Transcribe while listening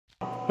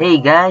Hey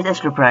guys,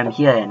 Astroprime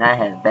here, and I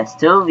have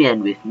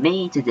Basthovian with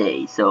me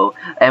today.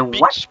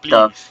 What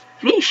the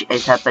fish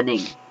is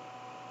happening?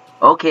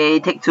 Okay,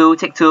 take two.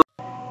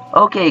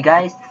 Okay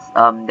guys,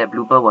 that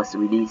blooper was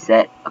really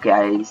sad. Okay,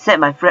 I set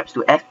my fraps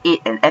to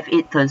F8 and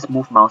F8 turns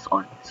smooth mouse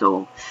on.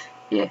 So,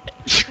 yeah,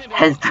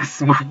 hence the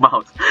smooth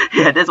mouse.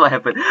 Yeah, that's what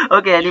happened.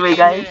 Okay, anyway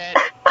guys.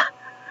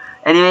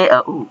 Anyway,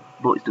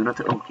 boats do not.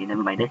 Okay,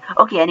 never mind then.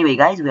 Okay, anyway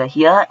guys, we are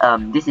here.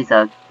 This is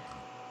a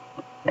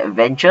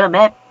adventure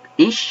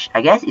map-ish,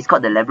 I guess. It's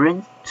called the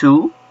Labyrinth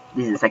 2.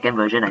 This is the second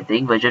version, I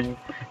think.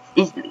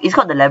 It's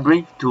called the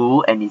Labyrinth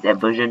 2 and it's at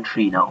version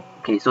 3 now.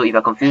 Okay, so if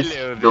you're confused,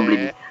 don't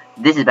blame me.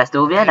 This is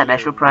Basthovian, I'm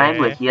Astroprime.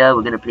 We're here,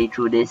 we're gonna play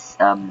through this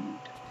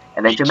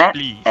adventure map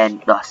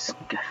and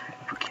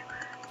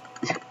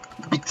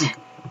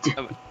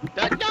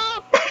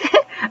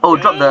oh,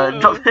 drop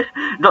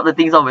the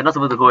things off. We're not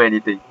supposed to hold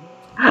anything.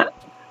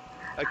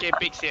 Okay,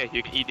 pigs here.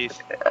 You can eat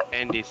this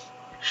and this.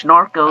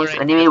 Snorkels.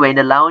 Right. Anyway, we're in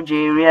the lounge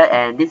area,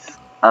 and this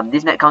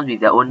map comes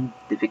with their own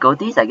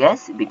difficulties, I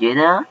guess.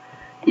 Beginner,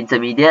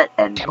 intermediate,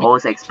 and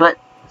almost expert.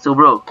 So,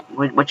 bro,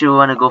 what you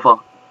wanna go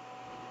for?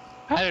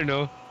 I don't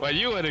know. What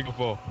you wanna go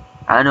for?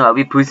 I don't know. Are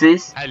we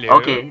pussies? Hello.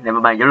 Okay, never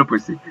mind. You're a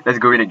pussy. Let's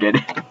go in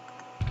again.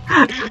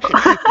 How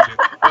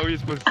are we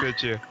supposed to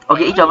search here?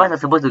 Okay, each of us are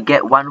supposed to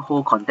get one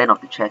whole content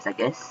of the chest, I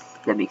guess.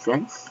 That makes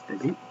sense,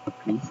 does it?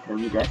 Please tell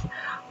me that.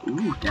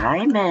 Ooh,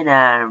 diamond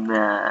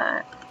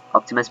armor.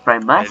 Optimus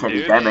Prime must have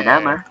his diamond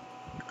armor.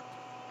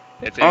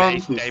 That's a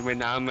nice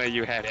diamond armor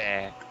you have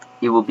there.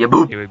 It will be a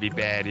boom. It will be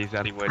bad if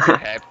something were to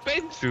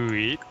happen to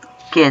it.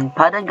 Okay, and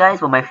pardon guys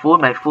for my phone.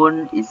 My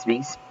phone is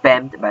being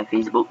spammed by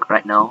Facebook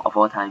right now, of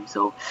all time,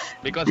 so...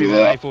 Because you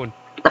have an iPhone.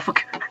 The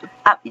fuck?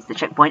 Up is the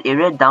checkpoint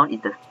area, down is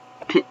the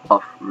pit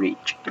of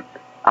rage.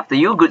 After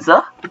you, good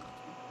sir.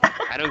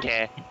 I don't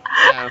care.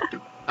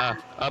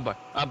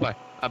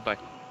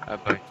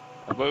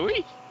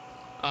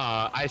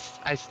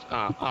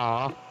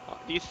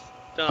 This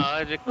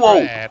the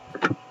crap.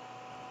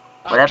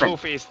 What happened?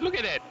 Face. Look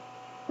at that.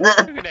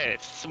 Look at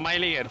that.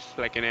 Smiling at us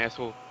like an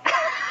asshole.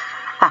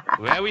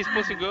 Where are we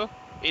supposed to go?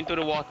 Into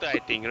the water, I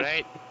think,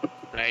 right?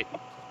 Right.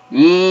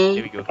 Yeah.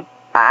 Here we go.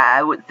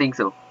 I would think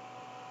so.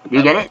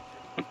 You get it?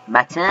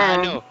 My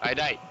turn. No, I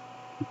died.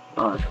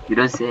 Oh, you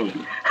don't say.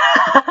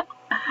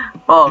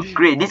 Oh,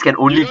 great. This can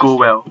only go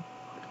well.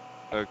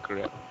 Oh,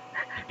 crap.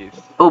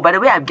 Oh, by the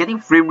way, I'm getting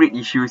frame rate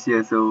issues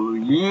here, so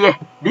yeah,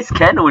 this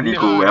can only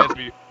go well.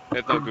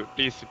 That's not good.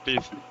 Please.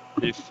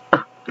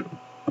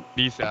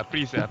 Please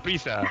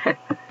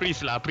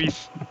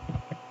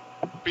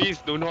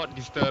do not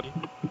disturb.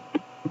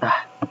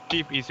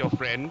 Chief is your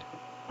friend.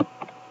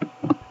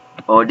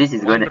 Oh, this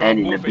is going to end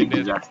in a big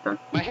disaster.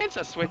 My hands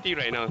are sweaty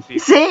right now, see?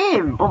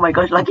 Same! Oh my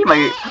gosh, lucky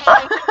my...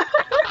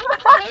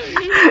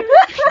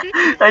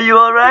 Are you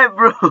alright,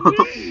 bro?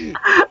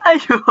 Are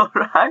you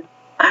alright?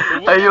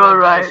 Are you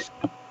alright?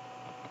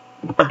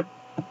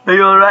 Are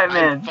you alright,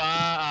 man? I'm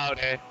far out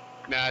there.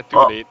 Nah,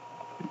 too late.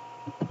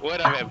 What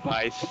of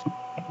advice?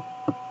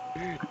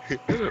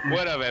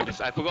 What of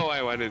advice? I forgot what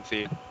I wanted to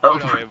say.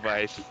 What of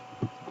advice?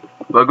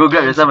 Well, go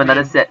grab yourself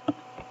another set.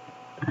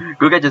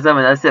 Go get yourself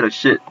another set of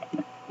shit.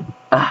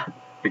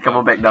 Come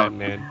on back down.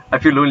 Man. I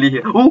feel lonely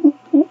here. Ooh,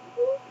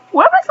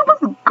 where am I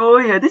supposed to go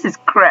here? This is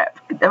crap.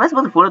 Am I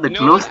supposed to follow the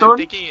glowstone?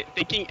 I'm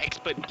taking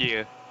expert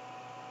gear.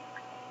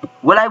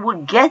 Well, I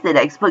would guess that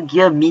the expert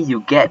gear means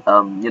you get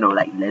you know,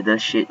 like leather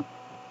shit.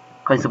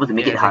 Cause it's supposed to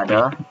make it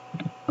harder.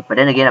 But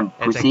then again, I'm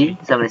pussy,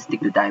 so I'm gonna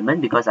stick to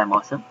diamond because I'm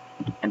awesome.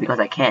 And because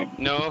I can.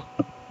 No.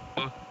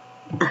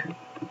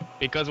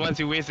 Because once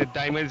you waste the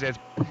diamonds, there's...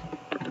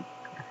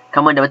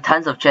 Come on, there were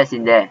tons of chests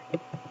in there.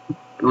 It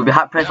would be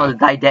hard pressed to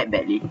die that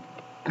badly.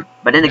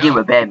 But then again,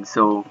 we're BAM,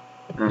 so...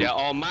 They're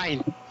all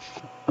mine.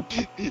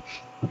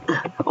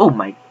 Oh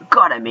my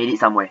god, I made it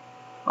somewhere.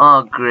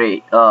 Oh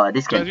great.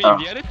 This can... If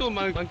the other two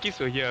monkeys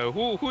were here,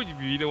 who would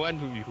be the one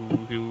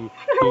who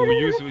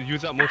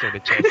use up most of the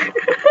chests?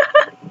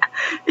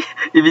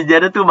 If it's the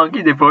other two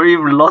monkeys, they probably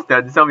lost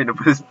themselves in the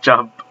first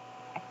jump.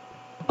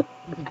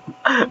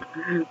 I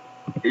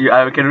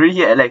can really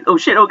hear Alex. Oh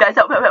shit, oh guys,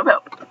 help.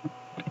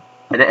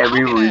 And then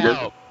everyone will be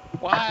just...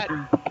 What?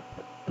 And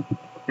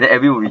then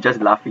everyone will be just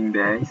laughing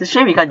there. It's a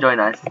shame he can't join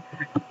us.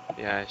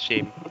 Yeah,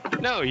 shame.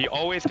 No, he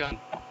always can't.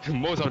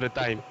 Most of the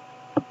time.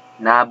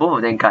 Nah, both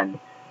of them can't.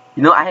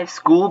 You know, I have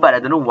school, but I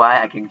don't know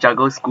why I can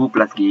juggle school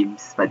plus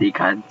games, but they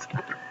can't.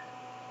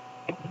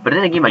 But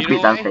then again, my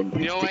grades aren't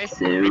fantastic, you know why?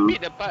 So...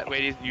 Repeat the part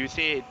where you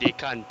say they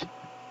can't.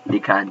 They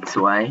can't,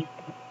 so why?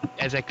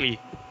 Exactly.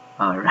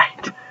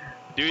 Alright.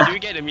 Do you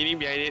get the meaning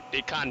behind it?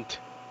 They can't.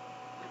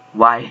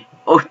 Why?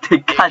 Oh, they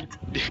can't.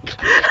 They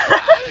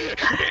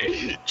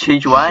can't.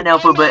 Change one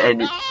alphabet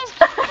and it's...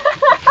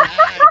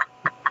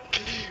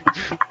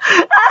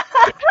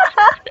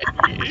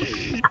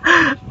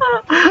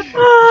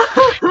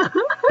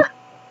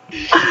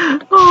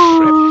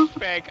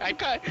 I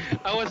can't.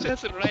 I was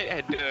just right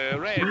at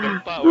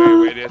the part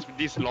where there's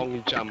this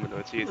long jump.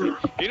 Seriously.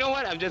 You know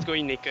what? I'm just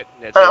going naked.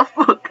 That's it.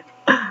 Fuck.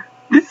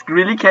 This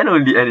really can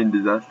only end in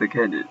disaster,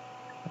 can it?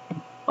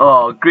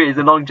 Oh, great, it's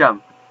a long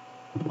jump.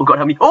 Oh god,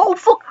 help me. Oh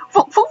fuck!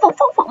 Fuck!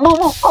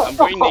 More! Oh, I'm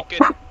going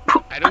naked.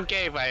 I don't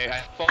care if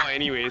I fall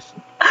anyways.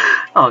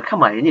 Oh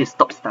come on, you need to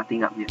stop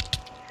starting up here.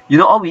 You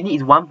know all we need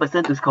is one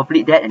person to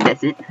complete that and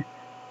that's it.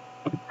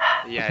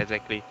 Yeah,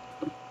 exactly.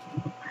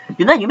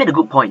 You know, you made a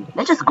good point.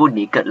 Let's just go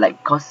naked,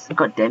 like, cause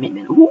god damn it,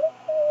 man. Ooh,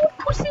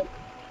 pussy.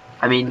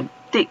 I mean,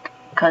 thick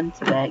cunt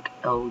back.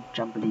 Oh,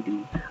 jumpily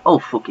do. Oh,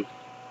 fuck it.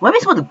 Where are we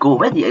supposed to go?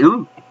 Where's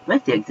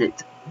the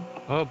exit?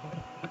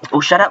 Oh,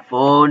 shut up,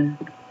 phone.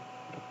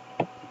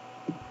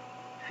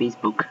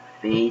 Facebook.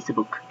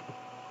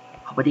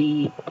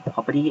 Hoppity.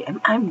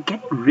 I'm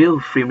getting real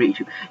frame rate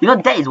issue. You know,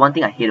 that is one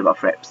thing I hate about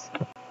fraps.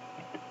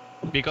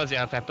 Because they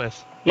are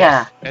peppers.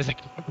 Yeah. Yes,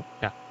 exactly.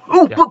 Yeah.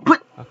 Oh, yeah.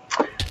 put.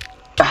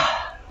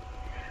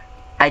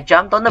 I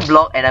jumped on the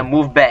block and I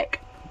moved back.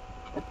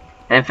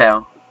 And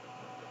fell.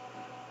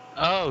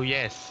 Oh,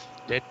 yes.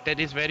 That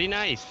is very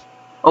nice.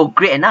 Oh,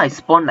 great. And now I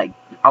spawn, like,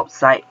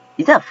 outside.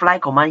 Is there a fly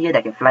command here that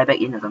I can fly back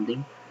in or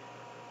something?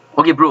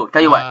 Okay, bro.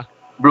 Tell you what.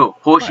 Bro,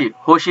 hold shift.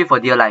 Hold shift for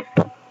dear life.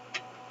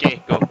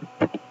 Okay, go.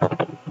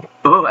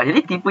 Oh, I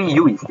really TP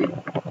you instead.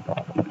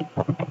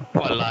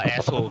 Wallah,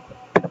 asshole.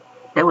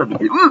 That would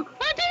be...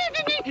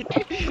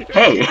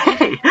 Hey!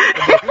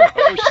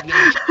 Oh,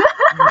 snap.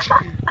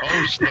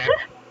 Oh, snap.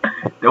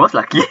 That was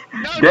lucky.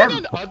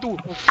 Damn. No. Aduh.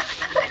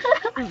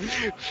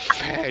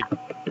 Fag.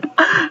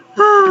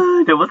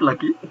 That was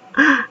lucky.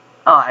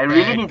 Oh, I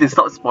really need to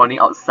stop spawning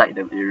outside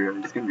the area.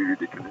 It's gonna be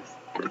ridiculous.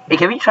 Hey,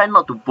 can we try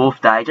not to both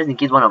die, just in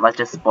case one of us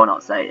just spawn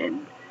outside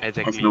and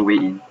has no way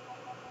in?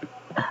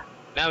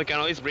 Now we can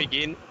always break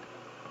in.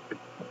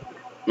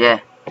 Yeah.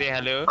 Say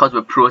hello. Cause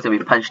we're pros and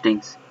we punch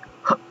things.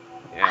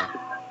 Yeah.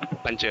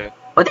 Puncher.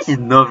 Oh, this is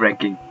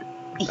nerve-wracking.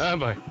 Oh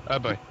boy.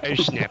 Oh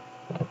snap.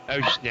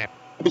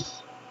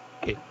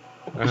 Okay.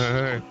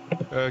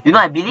 You know,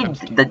 I believe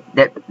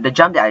the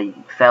jump that I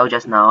fell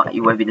just now,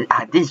 it would have been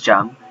this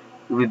jump.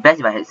 It would be best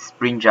if I had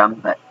sprint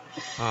jump, but...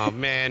 Oh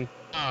man,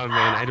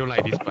 I don't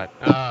like this part.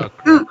 Oh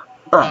crap.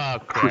 Oh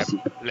crap.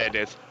 Pussy.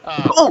 Ladders.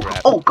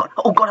 Crap. Oh god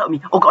help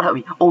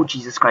me. Oh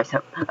Jesus Christ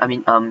help. I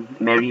mean,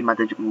 Mary,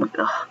 Mother...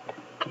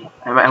 Okay,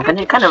 I'm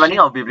kind of running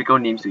out of biblical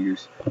names to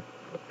use.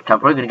 Okay, I'm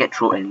probably gonna get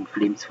thrown and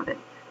flames for that.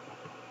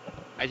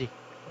 Okay.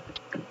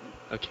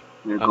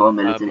 We'll go on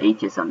militant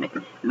atheist or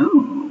something.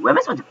 Ooh, where am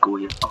I supposed to go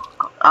here? Oh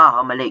god.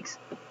 On my legs.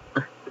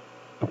 I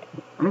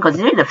mean,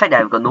 considering the fact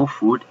that I've got no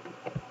food,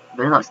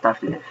 better not starve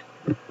to death.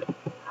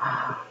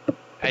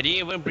 I didn't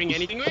even bring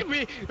anything with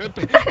me.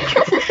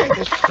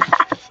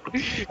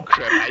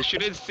 Crap, I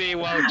shouldn't say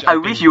while jumping. I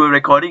wish you were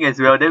recording as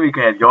well, then we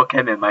could have your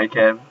cam and my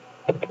cam.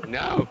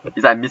 No.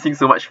 It's like missing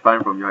so much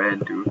fun from your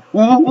end too.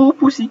 Ooh,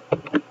 pussy.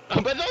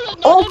 But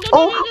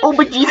no,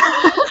 but Jesus.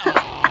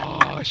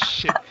 Oh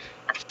shit.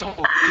 Stop.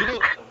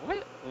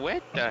 Where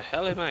the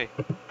hell am I?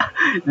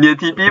 Near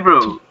TP,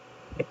 bro.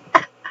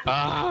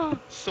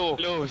 So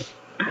close.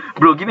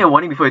 Bro, give me a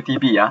warning before you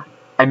TP, yeah?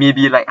 I may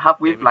be like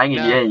halfway flying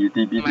in the air and you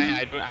TP.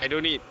 I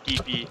don't need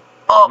TP.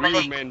 Oh, my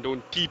leg. Man,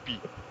 don't TP.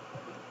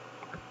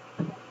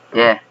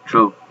 Yeah,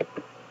 true.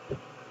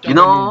 You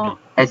know,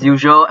 as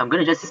usual, I'm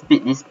gonna just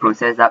speed this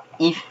process up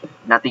if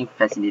nothing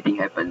fascinating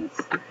happens.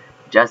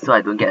 Just so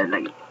I don't get a,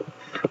 like,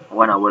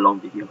 1 hour long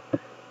video.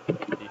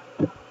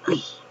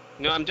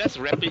 No, I'm just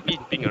rapidly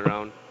jumping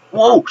around.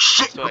 Whoa,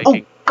 shit! So I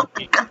can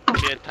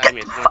clear time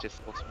as much as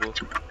possible.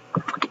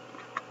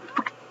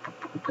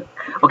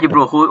 Okay,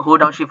 bro, hold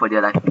down shift for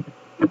dear life.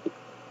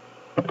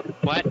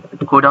 What?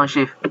 Hold down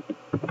shift.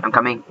 I'm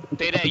coming.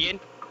 Say that again.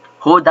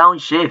 Hold down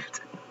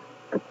shift.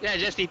 Yeah,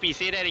 just TP.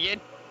 Say that again.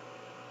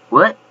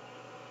 What?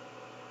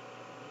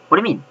 What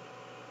do you mean?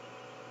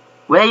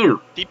 Where are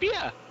you? TP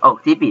ah. Oh,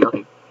 TP,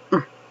 okay.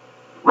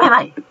 Where am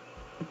I?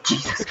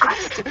 Jesus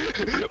Christ. Why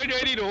do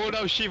I need to hold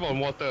down shift on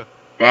water?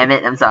 Damn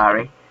it, I'm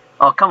sorry.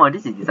 Oh, come on,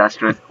 this is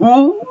disastrous.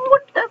 Ooh,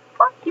 what the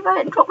fuck? If I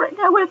had dropped right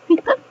now, I would have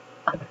fitted.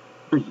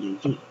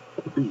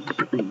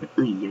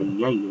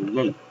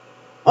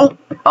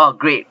 Oh,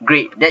 great.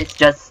 That's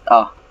just,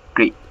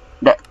 great.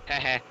 That,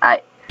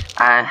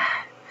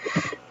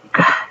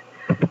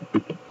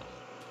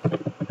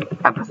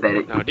 I'm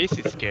pathetic. Now this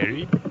is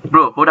scary.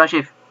 Bro, hold on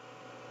shift.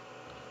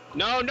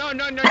 No, not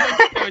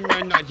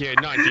here.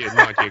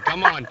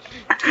 Come on.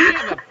 Can you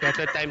have a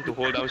better time to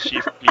hold down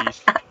shift,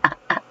 please?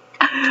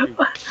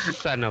 You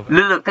son of a...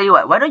 Look, tell you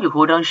what, why don't you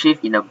hold down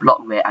shift in a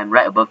block where I'm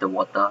right above the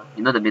water?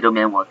 You know the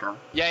middleman water?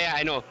 Yeah,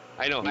 I know.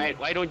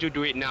 Why don't you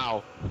do it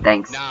now?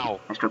 Thanks. Now.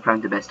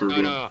 Astroprime to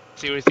Basthovian. No.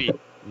 Seriously.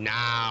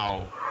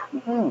 Now.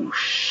 Ooh,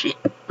 shit.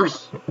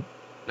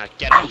 Now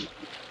get up.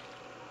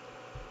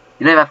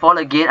 You know, if I fall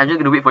again, I'm just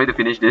gonna wait for you to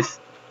finish this.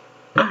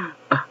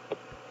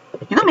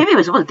 You know, maybe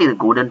we're supposed to take the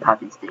golden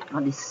path instead,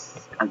 not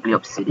this ugly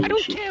obsidian shit. I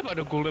don't care about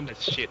the golden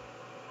path shit.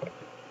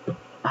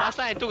 Last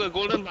time I took a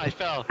golden path, I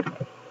fell.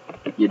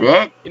 You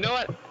did? You know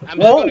what? I'm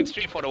just going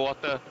straight for the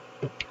water.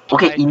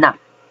 Okay, enough.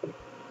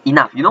 You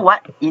know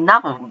what?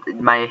 Enough of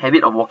my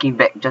habit of walking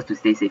back just to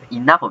stay safe.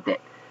 Enough of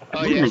that.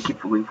 I'm gonna keep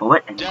going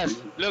forward and...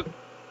 Just, look.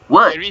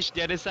 What? I reached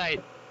the other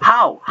side.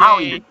 How? How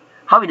in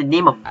the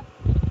name of...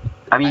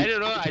 I mean... I don't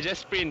know, I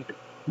just sprint.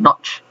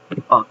 Notch.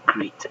 Oh,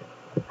 great.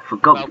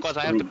 forgot. Well, of course,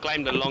 I have to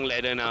climb the long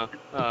ladder now.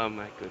 Oh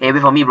my goodness. Hey,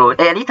 wait for me, bro.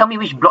 Hey, at least tell me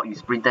which block you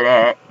sprinted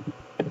at.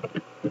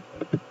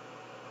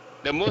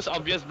 The most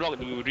obvious block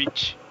to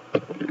reach.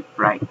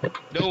 Right.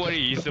 Don't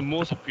worry, it's the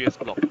most obvious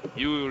block.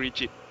 You will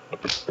reach it.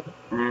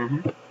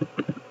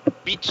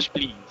 Peach,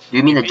 please. Do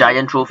you mean the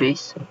giant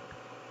trophies?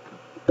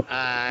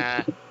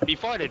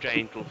 Before the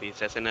giant trophies,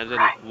 there's another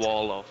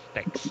wall of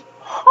text.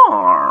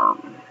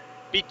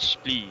 Peach,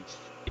 please.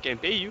 I can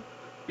pay you.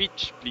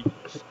 Peach,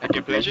 please. I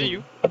can pleasure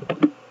you.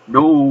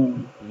 No.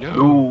 No.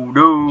 No.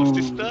 No. Oh,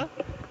 sister?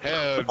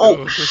 Hell no.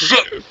 Oh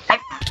shit! I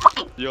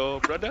fucking. Your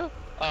brother?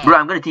 Bro,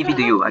 I'm gonna TP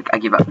to you. I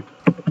give up.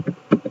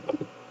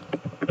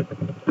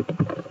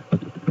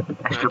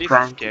 This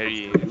is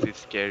scary. This is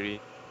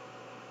scary.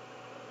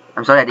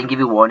 I'm sorry I didn't give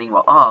you warning.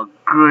 Well, oh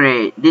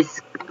great.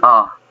 This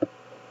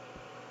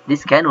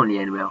can only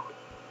end well.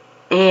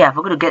 Hey, I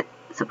forgot to get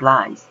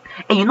supplies.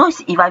 Hey, you know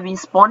if I've been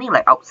spawning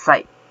like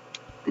outside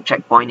the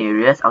checkpoint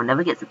areas, I'll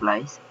never get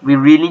supplies. We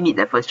really need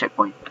that first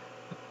checkpoint.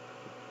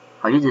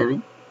 How you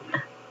doing?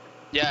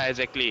 Yeah,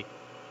 exactly.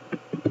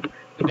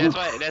 That's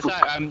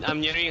why I'm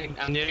nearing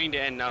the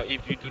end now.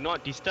 If you do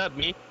not disturb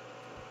me.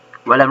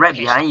 Well, I'm right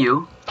behind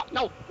you. Stop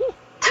now.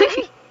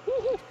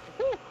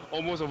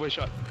 Almost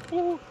overshot.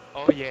 Oh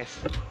yes.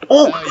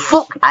 Oh yes.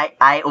 fuck!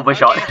 I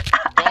overshot. Okay.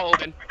 Door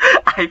open.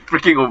 I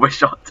freaking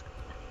overshot.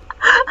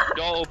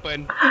 Door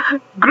open.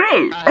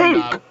 Great.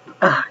 Hey.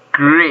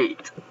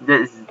 Great.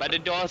 But the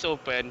door's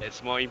open.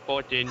 That's more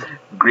important.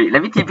 Great.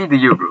 Let me TP to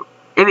you, bro.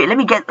 Hey, wait. Let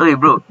me get. Okay,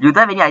 bro. You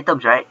don't have any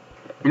items, right?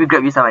 Let me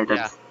grab you some items.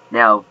 Yeah.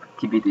 Then I'll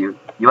TP to you.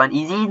 You want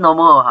easy,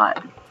 normal, or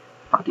hard?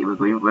 Fuck it.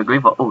 We're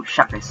going for. Oh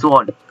shucks! I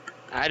swan.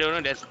 I don't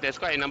know. There's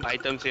quite a number of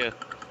items here.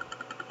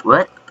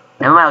 What?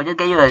 Never mind. I'll just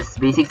get you a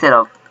basic set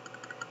of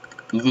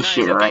easy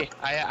shit, okay. alright?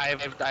 I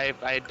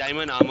have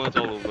diamond armors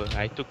all over.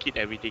 I took it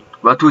everything.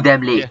 Well, too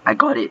damn late. Yeah. I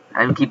got it.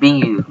 I'm TPing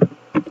you.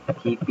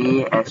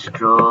 TP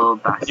Astro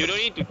Bus. You don't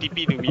need to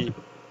TP to me.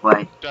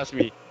 Why? Trust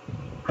me.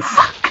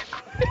 Fuck.